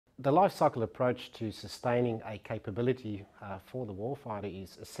The life cycle approach to sustaining a capability for the warfighter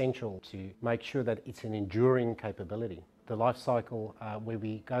is essential to make sure that it's an enduring capability. The life cycle where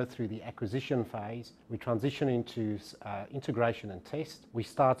we go through the acquisition phase, we transition into integration and test. We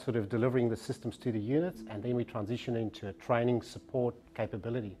start sort of delivering the systems to the units, and then we transition into a training support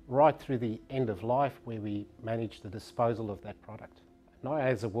capability, right through the end of life where we manage the disposal of that product. NIOA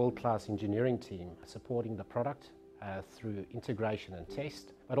has a world-class engineering team supporting the product through integration and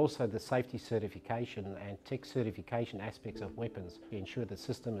test, but also the safety certification and tech certification aspects of weapons to ensure the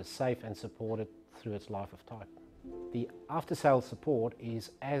system is safe and supported through its life of type. The after-sales support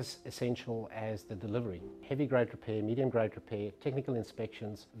is as essential as the delivery. Heavy grade repair, medium grade repair, technical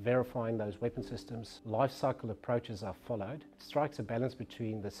inspections, verifying those weapon systems, life cycle approaches are followed. It strikes a balance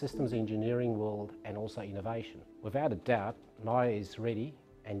between the systems engineering world and also innovation. Without a doubt, NIOA is ready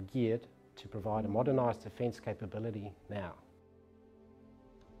and geared to provide a modernised defence capability now.